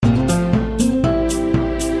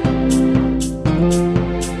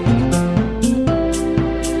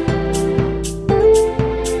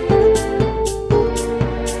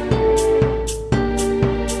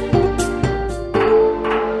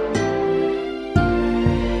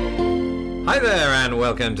Hi there, and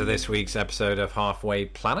welcome to this week's episode of Halfway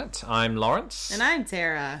Planet. I'm Lawrence. And I'm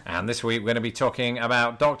Tara. And this week we're going to be talking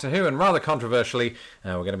about Doctor Who, and rather controversially,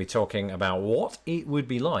 we're going to be talking about what it would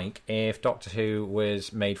be like if Doctor Who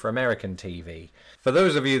was made for American TV. For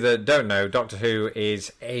those of you that don't know, Doctor Who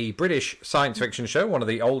is a British science fiction show, one of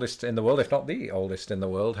the oldest in the world, if not the oldest in the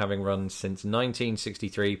world, having run since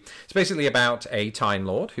 1963. It's basically about a Time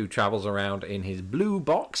Lord who travels around in his blue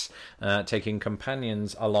box, taking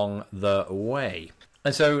companions along the way.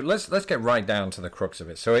 And so let's get right down to the crux of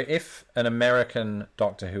it. So if an American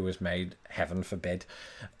Doctor Who was made, heaven forbid,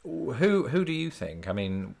 who do you think? I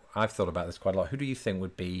mean, I've thought about this quite a lot. Who do you think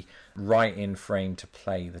would be right in frame to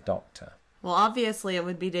play the Doctor? Well, obviously it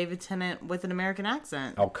would be David Tennant with an American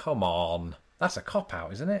accent. Oh, come on. That's a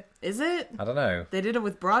cop-out, isn't it? Is it? I don't know. They did it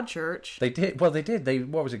with Broadchurch. They did. Well, they did.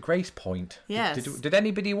 What was it, Grace Point? Yes. Did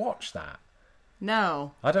anybody watch that?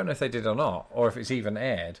 No. I don't know if they did or not, or if it's even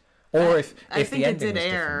aired. Or if I the think ending it did was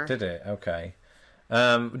air. different. Did it? Okay.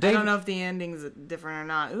 I don't know if the ending's different or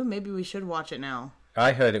not. Ooh, maybe we should watch it now.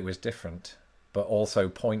 I heard it was different, but also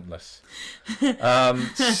pointless.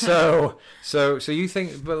 So you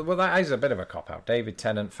think? Well, that is a bit of a cop out. David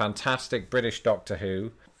Tennant, fantastic British Doctor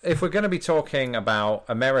Who. If we're going to be talking about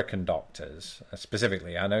American doctors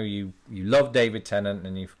specifically, I know you love David Tennant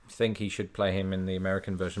and you think he should play him in the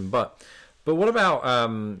American version, but what about?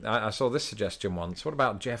 I saw this suggestion once. What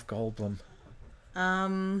about Jeff Goldblum?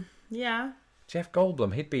 Yeah. Jeff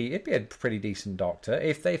Goldblum, he'd be a pretty decent Doctor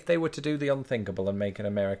if they were to do the unthinkable and make an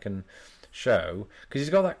American show, because he's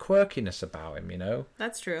got that quirkiness about him, you know.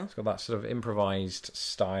 That's true. He's got that sort of improvised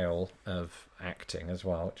style of acting as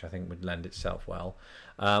well, which I think would lend itself well.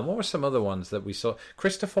 What were some other ones that we saw?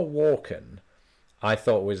 Christopher Walken, I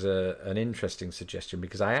thought was an interesting suggestion,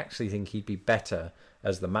 because I actually think he'd be better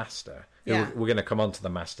as the Master. Yeah. We're going to come on to the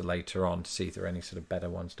Master later on to see if there are any sort of better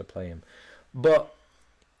ones to play him. But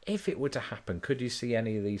if it were to happen, could you see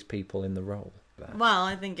any of these people in the role? Well,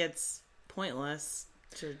 I think it's pointless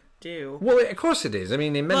to do. Well, of course it is. I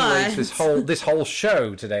mean, in many ways, this whole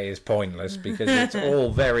show today is pointless because it's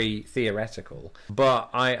all very theoretical.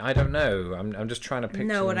 But I don't know. I'm just trying to picture.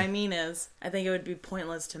 No, what I mean is, I think it would be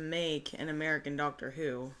pointless to make an American Doctor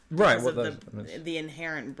Who. Right. Because Well, of the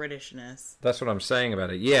inherent Britishness. That's what I'm saying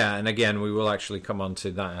about it. Yeah, and again, we will actually come on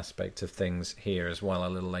to that aspect of things here as well a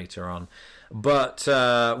little later on. But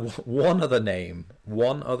one other name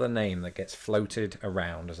that gets floated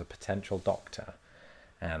around as a potential Doctor,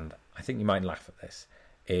 and I think you might laugh at this,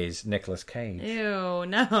 is Nicolas Cage. Ew,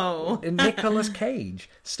 no. Nicolas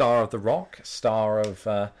Cage, star of The Rock, star of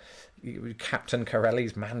Captain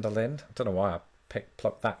Corelli's Mandolin. I don't know why I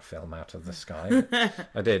plucked that film out of the sky.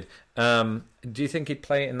 I did. Do you think he'd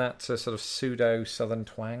play it in that sort of pseudo-southern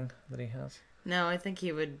twang that he has? No, I think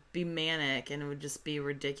he would be manic and it would just be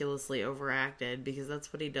ridiculously overacted because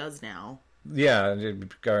that's what he does now. Yeah,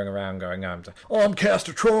 going around going, I'm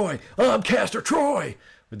Castor Troy! I'm Castor Troy!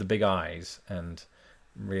 With the big eyes and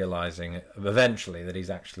realising eventually that he's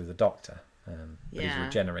actually the Doctor. But he's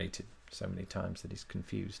regenerated so many times that he's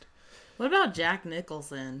confused. What about Jack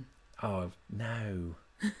Nicholson? Oh, no.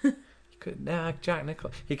 Jack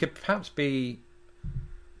Nicholson. He could perhaps be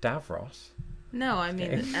Davros. No, I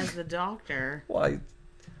mean as the Doctor. Well,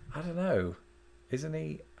 I don't know. Isn't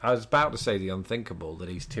he? I was about to say the unthinkable, that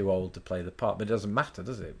he's too old to play the part, but it doesn't matter,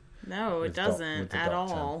 does it? No, it doesn't at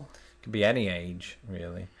all. It could be any age,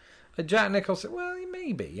 really. Jack Nicholson, well, he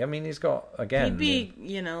may be. I mean, he's got, again... He'd be,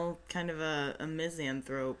 kind of a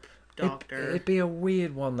misanthrope Doctor. It'd be a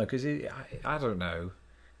weird one, though, because I don't know.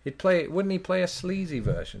 Wouldn't he play a sleazy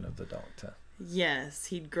version of the Doctor? Yes,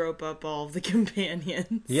 he'd grope up all of the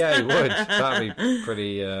companions. Yeah, he would. That'd be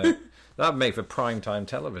pretty... That'd make for primetime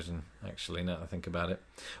television, actually, now that I think about it.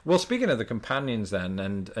 Well, speaking of the companions then,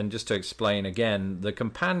 and just to explain again, the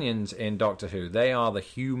companions in Doctor Who, they are the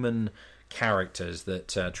human characters that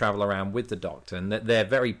travel around with the Doctor, and that their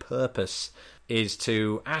very purpose is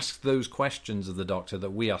to ask those questions of the Doctor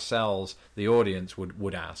that we ourselves, the audience,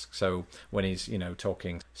 would ask. So when he's,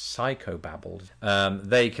 talking psychobabbled,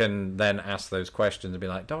 they can then ask those questions and be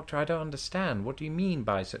like, Doctor, I don't understand. What do you mean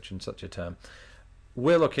by such and such a term?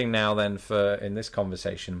 We're looking now then for, in this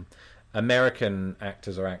conversation, American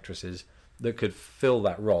actors or actresses that could fill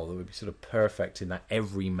that role, that would be sort of perfect in that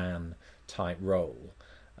everyman type role.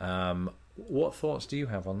 What thoughts do you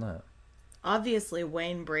have on that? Obviously,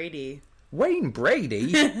 Wayne Brady. Wayne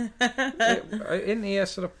Brady? Isn't he a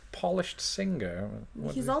sort of polished singer?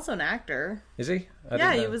 He's also an actor. Is he?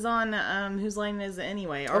 Yeah, he was on Whose Line Is It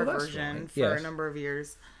Anyway, our version, right. for a number of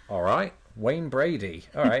years. All right. Wayne Brady.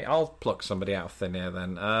 All right, I'll pluck somebody out of thin air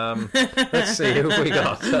then. Let's see who we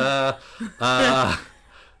got.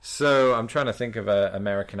 So I'm trying to think of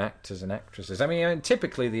American actors and actresses. I mean,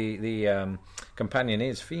 typically the companion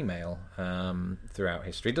is female throughout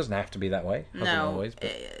history. It doesn't have to be that way. Hasn't No, always,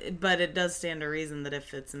 but it does stand to reason that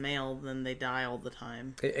if it's a male, then they die all the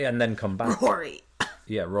time. and then come back. Rory.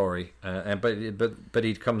 Yeah, Rory. But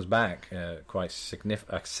he comes back quite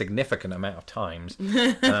a significant amount of times, which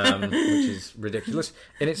is ridiculous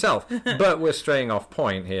in itself. But we're straying off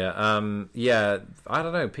point here. Yeah, I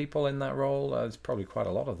don't know. People in that role, there's probably quite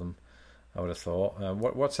a lot of them, I would have thought.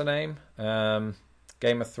 What's her name?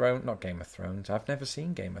 Game of Thrones? Not Game of Thrones. I've never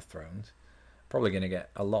seen Game of Thrones. Probably going to get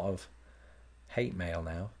a lot of hate mail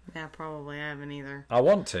now. Yeah, probably. I haven't either. I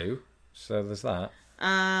want to, so there's that.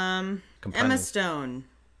 Emma Stone.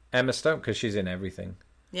 Emma Stone, because she's in everything.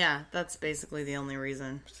 Yeah, that's basically the only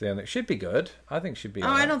reason. It's the only, she'd be good. I think she'd be. Oh,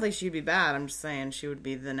 I don't think she'd be bad. I'm just saying she would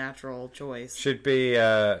be the natural choice. Should be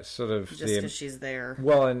sort of just because she's there.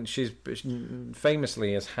 Well, and she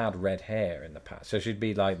famously has had red hair in the past, so she'd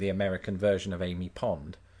be like the American version of Amy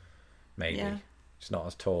Pond, maybe. Yeah. She's not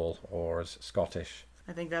as tall or as Scottish.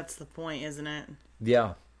 I think that's the point, isn't it?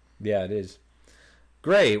 Yeah, it is.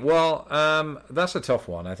 Great. Well, that's a tough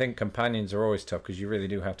one. I think companions are always tough because you really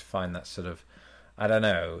do have to find that sort of, I don't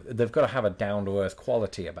know, they've got to have a down-to-earth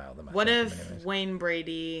quality about them. What if Wayne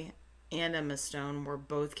Brady and Emma Stone were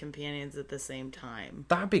both companions at the same time?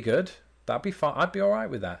 That'd be good. That'd be fine. I'd be all right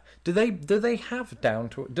with that. Do they have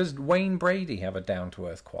does Wayne Brady have a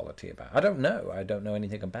down-to-earth quality about? I don't know. I don't know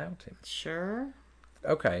anything about him. Sure.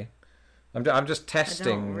 Okay. I'm just testing.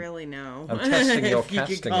 I don't really know. I'm testing your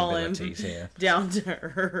casting abilities here. Down to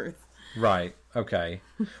earth. Right. Okay.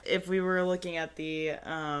 If we were looking at the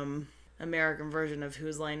American version of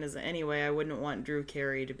Whose Line Is It Anyway, I wouldn't want Drew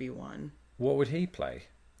Carey to be one. What would he play?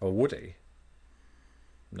 Or would he?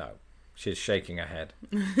 No. She's shaking her head.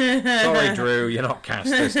 Sorry, Drew, you're not cast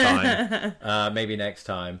this time. Maybe next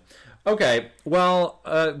time. Okay, well,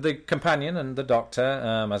 the companion and the doctor,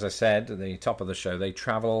 as I said at the top of the show, they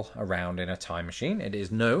travel around in a time machine. It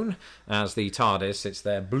is known as the TARDIS. It's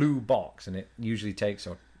their blue box, and it usually takes,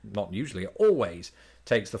 or not usually, it always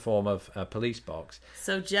takes the form of a police box.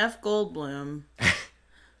 So Jeff Goldblum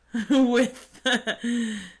with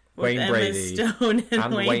Wayne Emma Brady Stone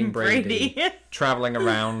and Wayne Brady traveling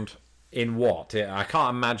around in what? I can't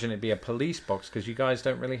imagine it'd be a police box because you guys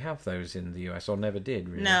don't really have those in the US or never did,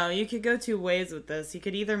 really. No, you could go two ways with this. You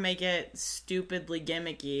could either make it stupidly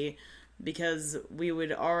gimmicky because we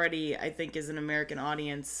would already, I think, as an American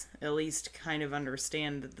audience, at least kind of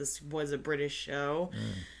understand that this was a British show.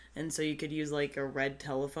 And so you could use like a red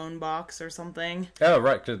telephone box or something. Oh,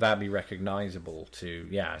 right, because that'd be recognizable to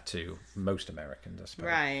most Americans, I suppose.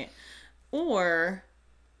 Right. Or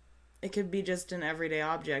it could be just an everyday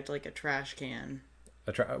object like a trash can.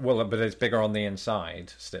 Well, but it's bigger on the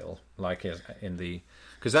inside still, like in the...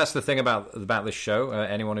 Because that's the thing about this show,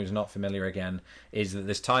 anyone who's not familiar again, is that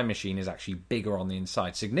this time machine is actually bigger on the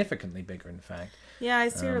inside, significantly bigger, in fact. Yeah, I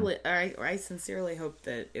sincerely hope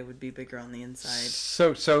that it would be bigger on the inside.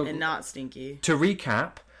 So and not stinky. To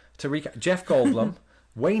recap, Jeff Goldblum,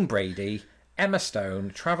 Wayne Brady, Emma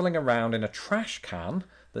Stone, traveling around in a trash can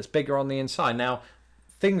that's bigger on the inside. Now,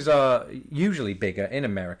 things are usually bigger in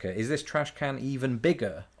America. Is this trash can even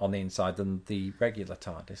bigger on the inside than the regular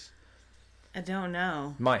TARDIS? I don't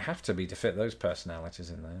know. Might have to be to fit those personalities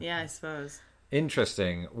in there. Yeah, I suppose.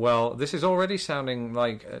 Interesting. Well, this is already sounding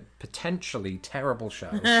like a potentially terrible show,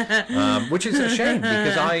 which is a shame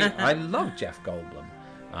because I love Jeff Goldblum,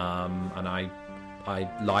 and I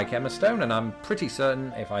like Emma Stone, and I'm pretty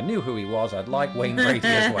certain if I knew who he was, I'd like Wayne Brady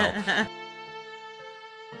as well.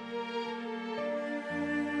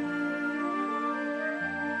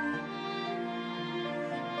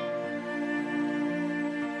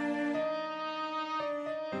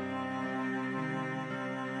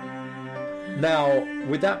 Now,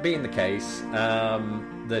 with that being the case,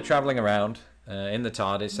 they're travelling around in the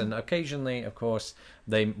TARDIS, and occasionally, of course,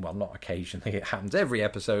 not occasionally, it happens every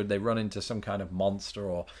episode, they run into some kind of monster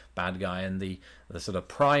or bad guy, and the sort of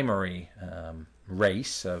primary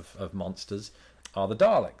race of monsters are the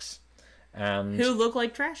Daleks. And who look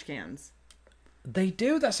like trash cans. They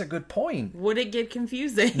do, that's a good point. Would it get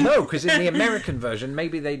confusing? No, because in the American version,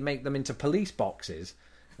 maybe they'd make them into police boxes.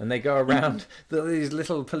 And they go around these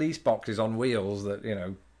little police boxes on wheels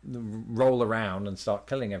that, roll around and start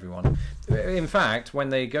killing everyone. In fact, when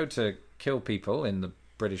they go to kill people in the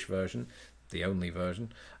British version, the only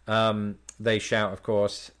version, they shout, of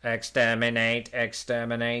course, "Exterminate,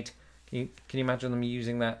 exterminate." Can you imagine them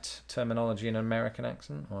using that terminology in an American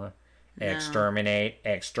accent? Or no. Exterminate,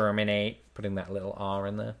 exterminate, putting that little R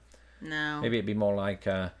in there? No. Maybe it'd be more like...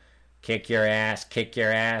 kick your ass,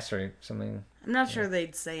 or something. I'm not sure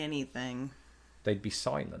they'd say anything. They'd be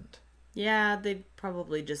silent. Yeah, they'd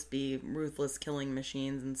probably just be ruthless killing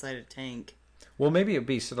machines inside a tank. Well, maybe it'd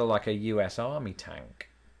be sort of like a US Army tank,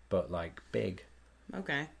 but like big.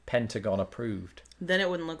 Okay. Pentagon approved. Then it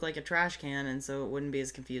wouldn't look like a trash can, and so it wouldn't be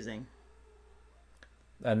as confusing.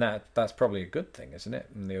 And that's probably a good thing, isn't it?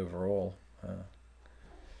 In the overall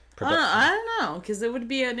production. I don't know, because it would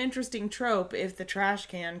be an interesting trope if the trash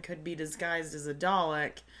can could be disguised as a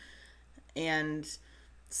Dalek and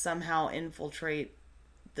somehow infiltrate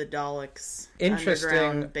the Daleks'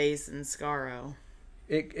 underground base in Skaro.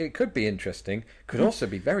 It could be interesting. Could also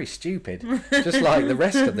be very stupid, just like the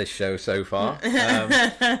rest of this show so far.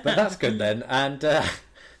 But that's good then. And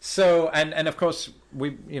and of course we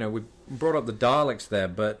brought up the Daleks there,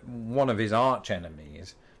 but one of his arch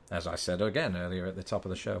enemies, as I said again earlier at the top of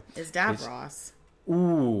the show, is Davros.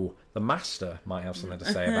 Ooh, the Master might have something to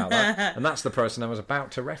say about that. And that's the person I was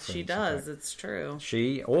about to reference. She does, it's true.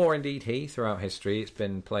 She, or indeed he, throughout history, it's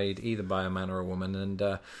been played either by a man or a woman. And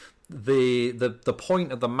the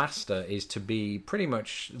point of the Master is to be pretty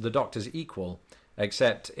much the Doctor's equal,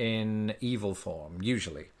 except in evil form,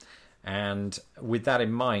 usually. And with that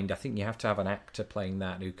in mind, I think you have to have an actor playing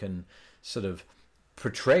that who can sort of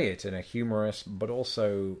portray it in a humorous but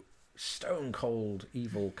also stone cold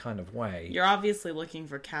evil kind of way. You're obviously looking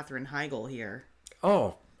for Katherine Heigl here.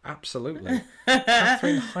 Oh, absolutely.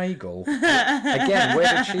 Katherine Heigl. Again,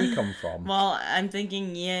 where did she come from? Well, I'm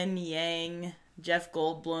thinking Yin Yang, Jeff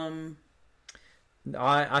Goldblum.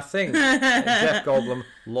 I think Jeff Goldblum,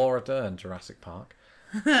 Laura Dern, Jurassic Park.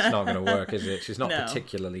 It's not going to work, is it? She's not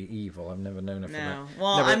particularly evil. I've never known her for that.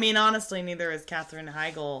 Well, I mean, honestly, neither is Katherine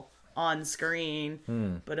Heigl on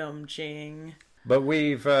screen. But ching. But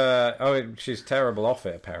we've she's terrible off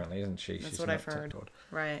it, apparently, isn't she? That's what I've heard.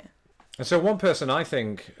 Right. And so one person I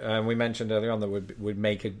think we mentioned earlier on that would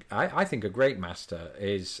make I think a great Master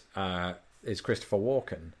is Christopher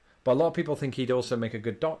Walken. But a lot of people think he'd also make a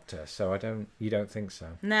good Doctor. So you don't think so?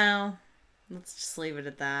 No, let's just leave it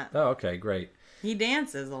at that. Oh, okay, great. He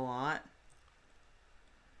dances a lot.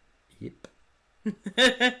 Yep. Do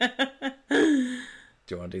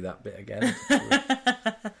you want to do that bit again?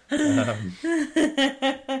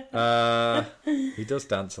 He does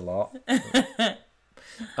dance a lot.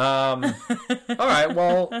 All right,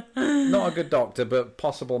 well, not a good Doctor, but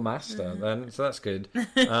possible Master then, so that's good.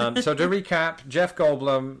 So to recap, Jeff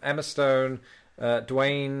Goldblum, Emma Stone,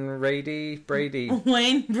 Wayne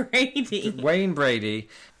Brady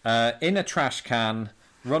in a trash can,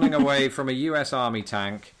 running away from a US Army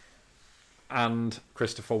tank, and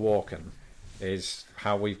Christopher Walken is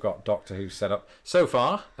how we've got Doctor Who set up. So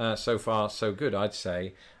far, so good, I'd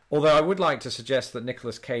say. Although I would like to suggest that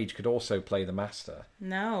Nicolas Cage could also play the Master.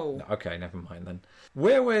 No. Okay, never mind then.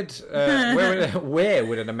 Where would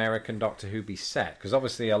an American Doctor Who be set? Because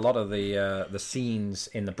obviously a lot of the scenes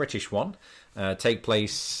in the British one take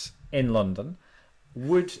place in London.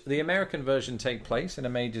 Would the American version take place in a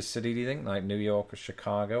major city, do you think, like New York or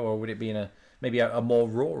Chicago, or would it be in maybe a more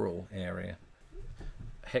rural area?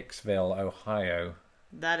 Hicksville, Ohio.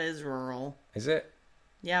 That is rural. Is it?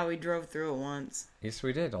 Yeah, we drove through it once. Yes,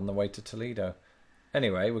 we did, on the way to Toledo.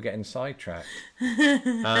 Anyway, we're getting sidetracked.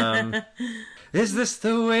 Is this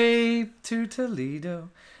the way to Toledo?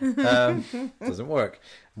 Doesn't work.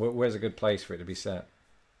 Where's a good place for it to be set?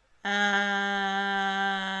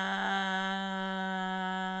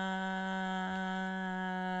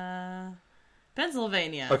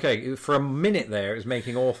 Pennsylvania. Okay, for a minute there, it was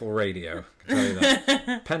making awful radio. I can tell you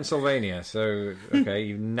that. Pennsylvania. So, okay,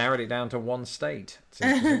 you've narrowed it down to one state. It's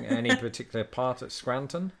interesting. Any particular part at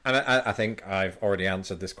Scranton? And I think I've already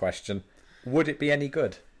answered this question. Would it be any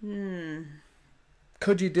good?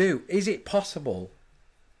 Could you do? Is it possible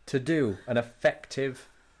to do an effective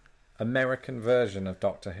American version of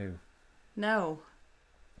Doctor Who? No.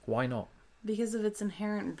 Why not? Because of its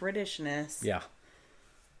inherent Britishness. Yeah.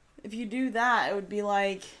 If you do that, it would be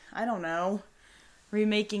like, I don't know,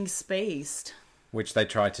 remaking Spaced. Which they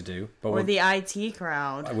tried to do. Or the IT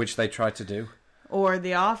Crowd. Which they tried to do. Or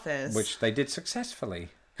The Office. Which they did successfully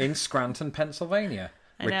in Scranton, Pennsylvania.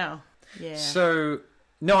 I know. Yeah. So,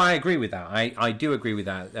 no, I agree with that. I do agree with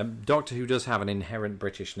that. Doctor Who does have an inherent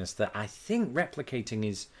Britishness that I think replicating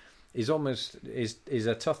is almost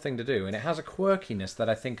a tough thing to do. And it has a quirkiness that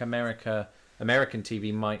I think American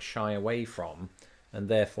TV might shy away from, and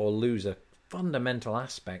therefore lose a fundamental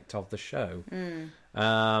aspect of the show.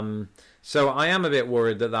 So I am a bit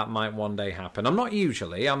worried that might one day happen. I'm not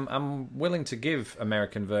usually. I'm willing to give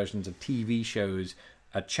American versions of TV shows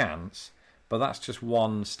a chance, but that's just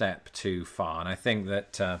one step too far. And I think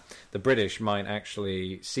that the British might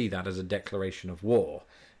actually see that as a declaration of war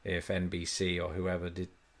if NBC or whoever did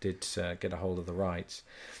get a hold of the rights.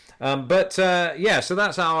 So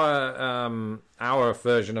that's our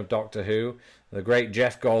version of Doctor Who. The great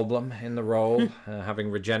Jeff Goldblum in the role,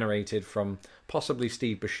 having regenerated from possibly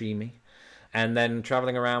Steve Buscemi, and then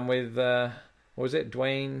traveling around with what was it,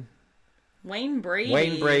 Wayne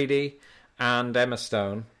Brady and Emma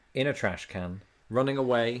Stone in a trash can, running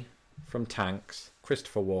away from tanks.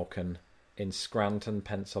 Christopher Walken in Scranton,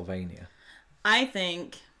 Pennsylvania. I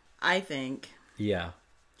think. Yeah.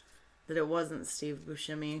 That it wasn't Steve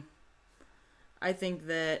Buscemi. I think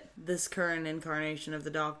that this current incarnation of the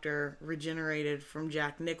Doctor regenerated from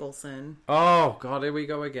Jack Nicholson. Oh, God, here we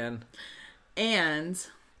go again. And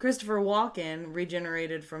Christopher Walken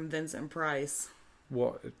regenerated from Vincent Price.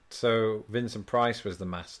 What? So Vincent Price was the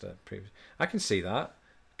master. I can see that.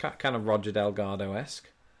 Kind of Roger Delgado-esque.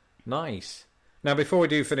 Nice. Now, before we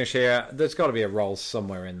do finish here, there's got to be a role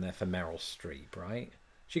somewhere in there for Meryl Streep, right?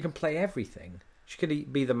 She can play everything. She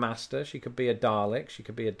could be the Master. She could be a Dalek. She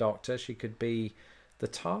could be a Doctor. She could be the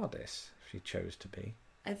TARDIS if she chose to be.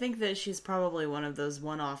 I think that she's probably one of those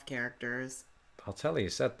one-off characters. I'll tell you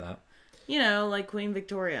said that. You know, like Queen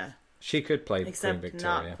Victoria. She could play Except Queen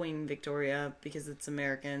Victoria. not Queen Victoria because it's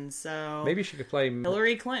American, so... Maybe she could play...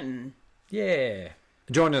 Hillary Clinton. Yeah.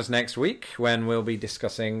 Join us next week when we'll be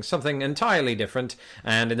discussing something entirely different.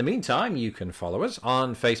 And in the meantime, you can follow us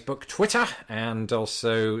on Facebook, Twitter, and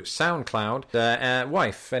also SoundCloud.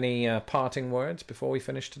 Wife, any parting words before we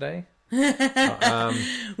finish today? Don't do that.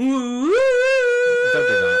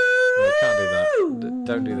 No, can't do that.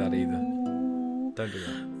 Don't do that either. Don't do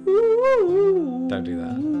that. Don't do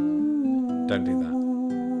that. Don't do that.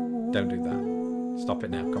 Don't do that. Stop it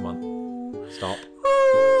now. Come on. Stop.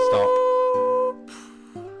 Stop.